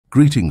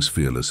Greetings,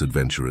 fearless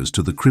adventurers,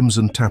 to the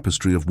crimson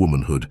tapestry of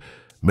womanhood,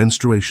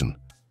 menstruation.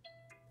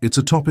 It's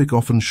a topic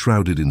often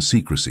shrouded in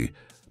secrecy,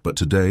 but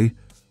today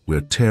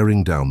we're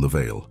tearing down the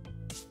veil.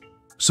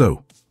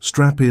 So,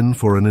 strap in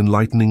for an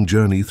enlightening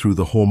journey through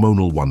the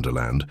hormonal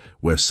wonderland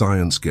where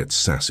science gets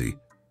sassy,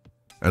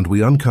 and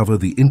we uncover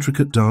the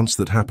intricate dance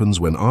that happens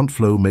when Aunt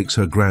Flo makes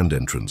her grand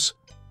entrance.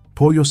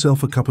 Pour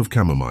yourself a cup of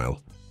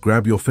chamomile,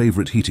 grab your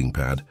favorite heating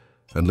pad,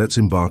 and let's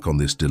embark on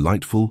this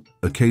delightful,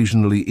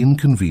 occasionally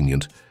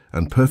inconvenient,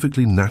 and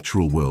perfectly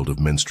natural world of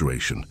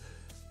menstruation.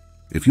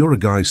 If you're a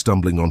guy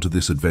stumbling onto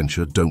this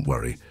adventure, don't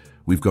worry.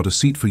 We've got a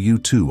seat for you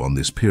too on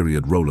this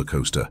period roller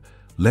coaster.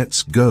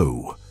 Let's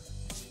go!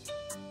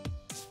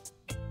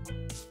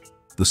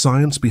 The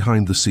science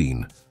behind the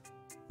scene.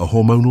 A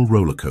hormonal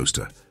roller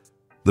coaster.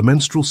 The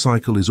menstrual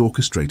cycle is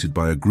orchestrated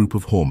by a group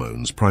of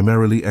hormones,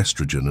 primarily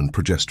estrogen and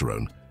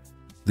progesterone.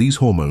 These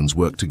hormones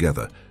work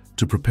together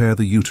to prepare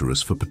the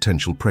uterus for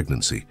potential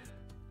pregnancy.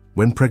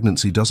 When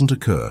pregnancy doesn't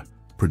occur,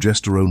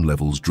 progesterone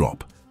levels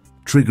drop,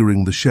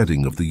 triggering the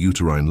shedding of the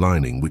uterine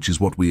lining, which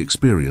is what we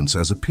experience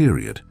as a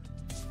period.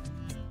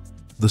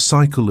 The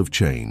cycle of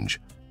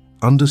change.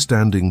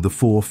 Understanding the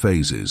 4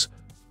 phases.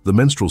 The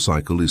menstrual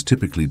cycle is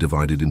typically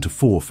divided into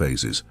 4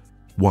 phases.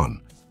 1.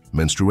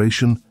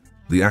 Menstruation,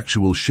 the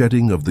actual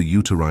shedding of the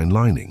uterine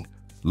lining,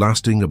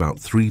 lasting about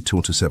 3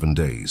 to 7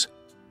 days.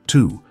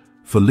 2.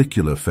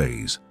 Follicular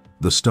phase,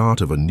 the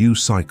start of a new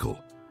cycle,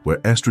 where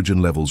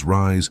estrogen levels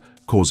rise,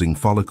 causing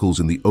follicles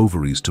in the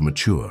ovaries to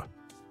mature.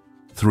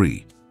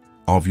 3.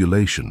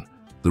 Ovulation,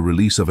 the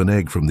release of an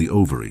egg from the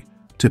ovary,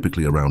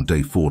 typically around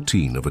day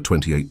 14 of a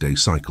 28-day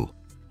cycle.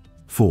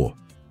 4.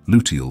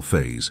 Luteal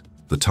phase,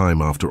 the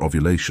time after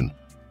ovulation,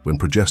 when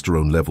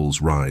progesterone levels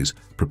rise,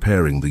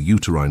 preparing the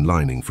uterine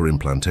lining for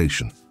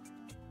implantation.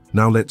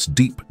 Now let's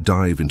deep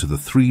dive into the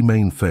 3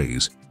 main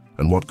phases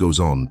and what goes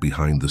on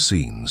behind the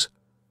scenes.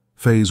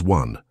 Phase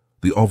 1,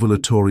 the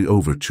ovulatory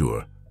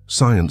overture.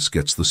 Science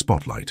gets the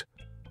spotlight.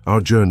 Our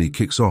journey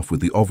kicks off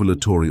with the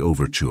ovulatory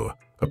overture,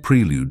 a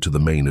prelude to the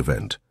main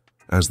event.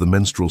 As the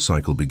menstrual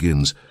cycle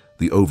begins,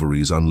 the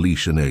ovaries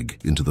unleash an egg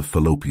into the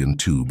fallopian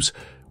tubes,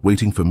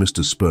 waiting for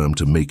Mr. Sperm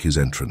to make his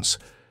entrance.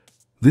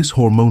 This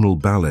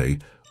hormonal ballet,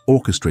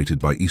 orchestrated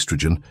by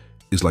estrogen,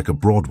 is like a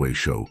Broadway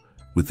show,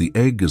 with the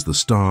egg as the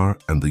star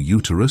and the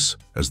uterus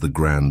as the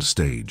grand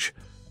stage.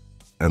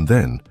 And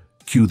then,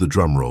 cue the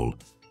drum roll.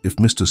 If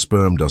Mr.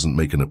 Sperm doesn't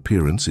make an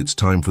appearance, it's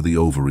time for the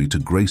ovary to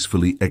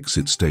gracefully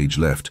exit stage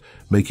left,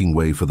 making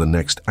way for the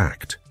next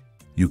act.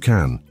 You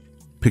can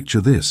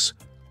picture this.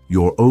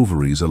 Your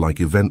ovaries are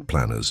like event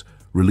planners,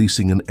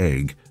 releasing an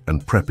egg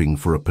and prepping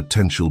for a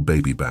potential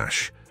baby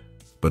bash.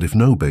 But if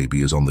no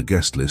baby is on the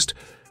guest list,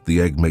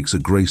 the egg makes a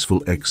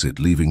graceful exit,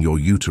 leaving your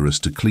uterus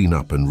to clean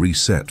up and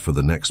reset for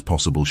the next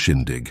possible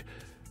shindig.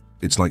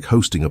 It's like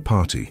hosting a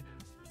party,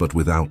 but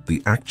without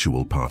the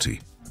actual party.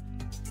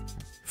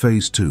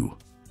 Phase 2.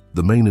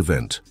 The main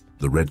event,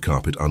 the red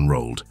carpet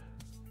unrolled.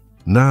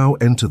 Now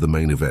enter the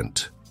main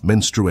event,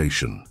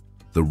 menstruation,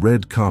 the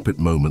red carpet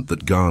moment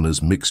that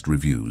garners mixed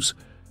reviews.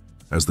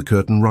 As the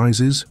curtain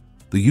rises,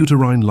 the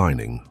uterine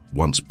lining,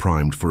 once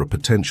primed for a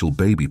potential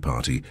baby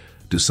party,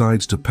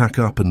 decides to pack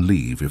up and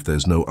leave if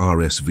there's no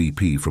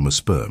RSVP from a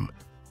sperm.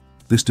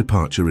 This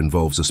departure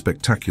involves a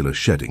spectacular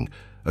shedding,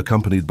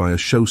 accompanied by a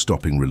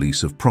show-stopping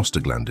release of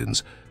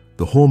prostaglandins,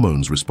 the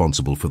hormones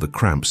responsible for the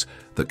cramps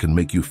that can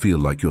make you feel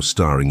like you're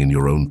starring in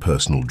your own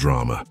personal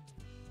drama.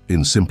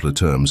 In simpler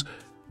terms,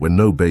 when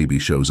no baby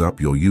shows up,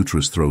 your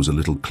uterus throws a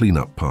little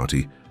cleanup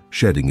party,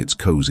 shedding its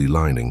cozy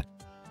lining.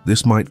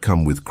 This might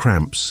come with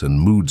cramps and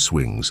mood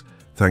swings,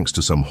 thanks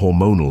to some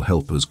hormonal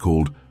helpers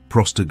called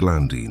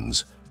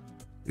prostaglandins.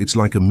 It's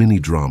like a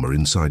mini-drama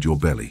inside your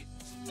belly.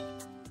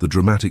 The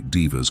dramatic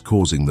divas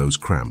causing those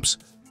cramps,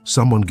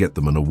 someone get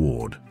them an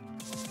award.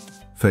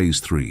 Phase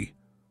 3.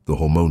 The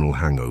hormonal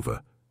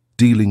hangover,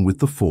 dealing with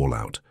the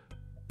fallout.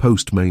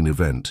 Post-main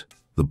event,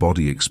 the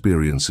body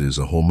experiences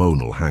a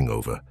hormonal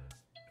hangover.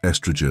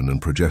 Estrogen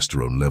and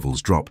progesterone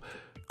levels drop,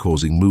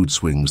 causing mood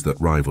swings that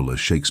rival a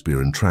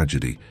Shakespearean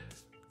tragedy.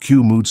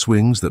 Cue mood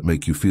swings that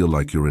make you feel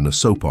like you're in a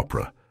soap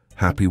opera.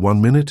 Happy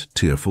one minute,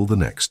 tearful the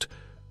next.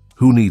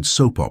 Who needs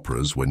soap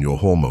operas when your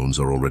hormones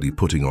are already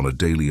putting on a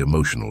daily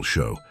emotional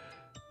show?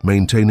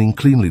 Maintaining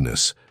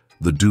cleanliness,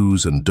 the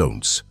do's and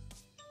don'ts.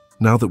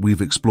 Now that we've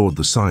explored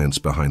the science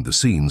behind the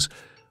scenes,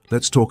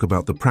 let's talk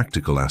about the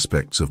practical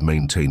aspects of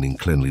maintaining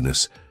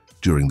cleanliness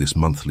during this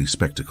monthly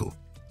spectacle.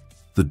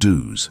 The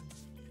do's.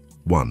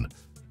 1.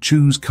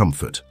 Choose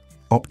comfort.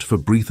 Opt for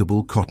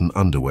breathable cotton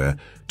underwear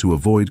to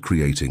avoid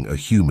creating a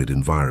humid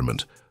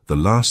environment. The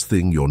last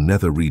thing your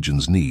nether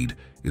regions need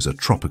is a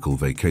tropical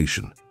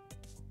vacation.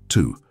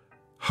 2.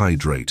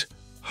 Hydrate,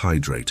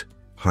 hydrate,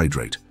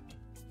 hydrate.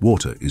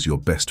 Water is your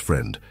best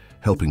friend,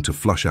 helping to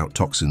flush out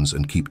toxins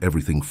and keep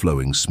everything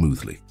flowing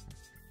smoothly.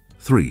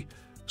 3.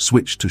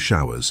 Switch to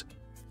showers.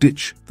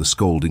 Ditch the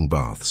scalding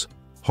baths.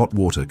 Hot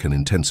water can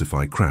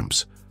intensify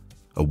cramps.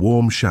 A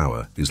warm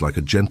shower is like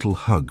a gentle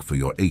hug for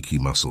your achy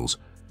muscles.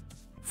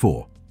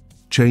 4.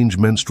 Change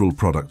menstrual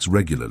products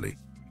regularly.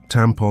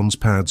 tampons,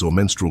 pads, or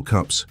menstrual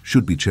cups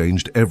should be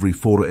changed every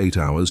 4 to 8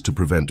 hours to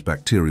prevent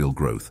bacterial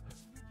growth.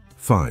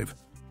 5.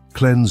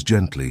 Cleanse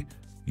gently.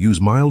 Use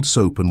mild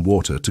soap and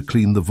water to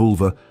clean the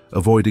vulva,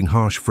 avoiding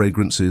harsh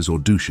fragrances or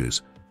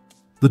douches.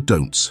 The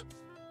don'ts.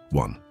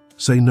 1.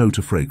 Say no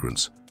to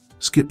fragrance.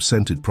 Skip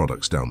scented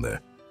products down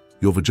there.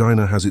 Your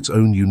vagina has its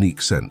own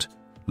unique scent.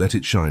 Let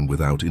it shine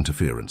without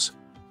interference.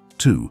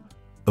 2.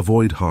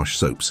 Avoid harsh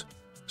soaps.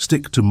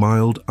 Stick to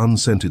mild,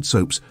 unscented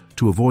soaps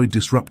to avoid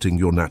disrupting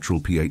your natural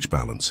pH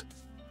balance.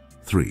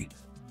 3.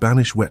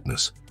 Banish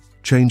wetness.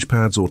 Change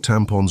pads or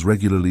tampons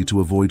regularly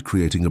to avoid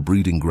creating a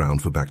breeding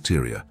ground for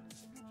bacteria.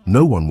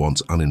 No one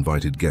wants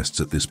uninvited guests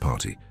at this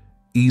party.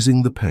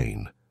 Easing the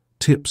pain.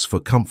 Tips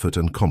for comfort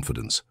and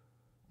confidence.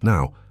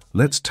 Now,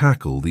 let's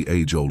tackle the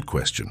age-old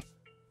question.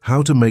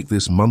 How to make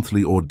this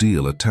monthly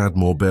ordeal a tad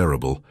more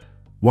bearable.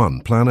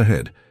 1. Plan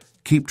ahead.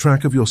 Keep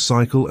track of your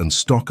cycle and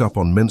stock up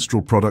on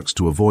menstrual products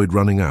to avoid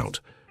running out.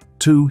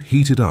 2.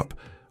 Heat it up.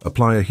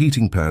 Apply a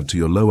heating pad to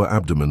your lower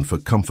abdomen for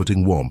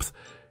comforting warmth.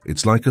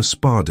 It's like a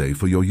spa day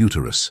for your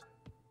uterus.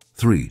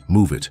 3.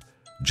 Move it.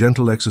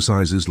 Gentle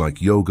exercises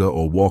like yoga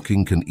or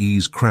walking can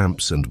ease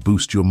cramps and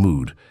boost your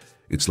mood.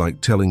 It's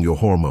like telling your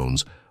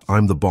hormones,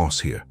 I'm the boss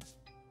here.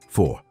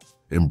 4.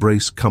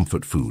 Embrace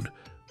comfort food.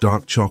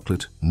 Dark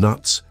chocolate,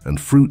 nuts, and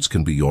fruits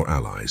can be your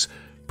allies,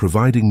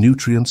 providing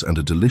nutrients and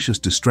a delicious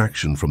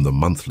distraction from the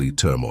monthly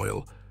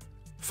turmoil.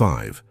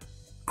 5.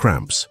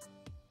 Cramps.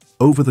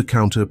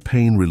 Over-the-counter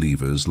pain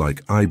relievers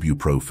like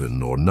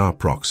ibuprofen or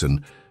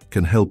naproxen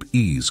can help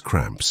ease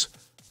cramps.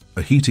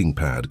 A heating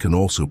pad can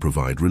also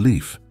provide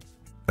relief.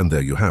 And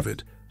there you have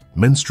it.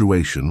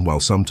 Menstruation,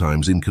 while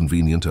sometimes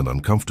inconvenient and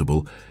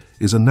uncomfortable,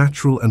 is a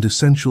natural and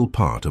essential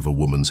part of a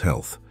woman's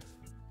health.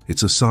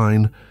 It's a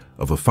sign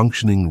of a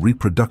functioning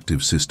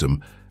reproductive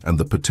system and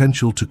the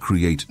potential to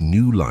create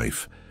new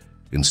life.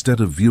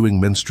 Instead of viewing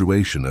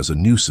menstruation as a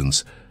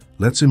nuisance,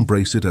 let's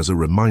embrace it as a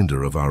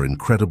reminder of our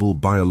incredible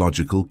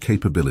biological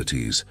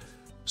capabilities.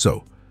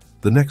 So,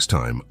 the next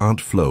time Aunt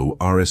Flo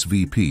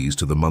RSVPs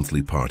to the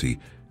monthly party,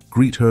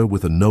 greet her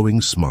with a knowing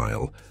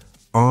smile,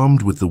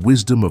 armed with the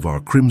wisdom of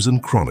our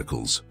Crimson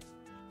Chronicles.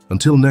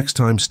 Until next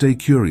time, stay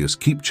curious,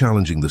 keep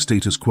challenging the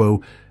status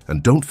quo,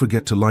 and don't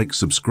forget to like,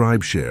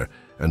 subscribe, share,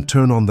 and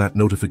turn on that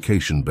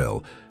notification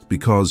bell,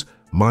 because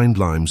Mind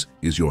Limes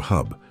is your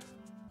hub,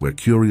 where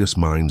curious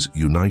minds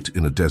unite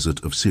in a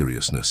desert of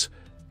seriousness.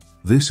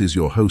 This is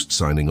your host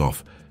signing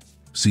off.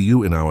 See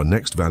you in our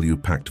next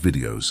value-packed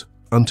videos.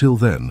 Until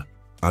then,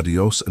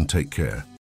 adios and take care.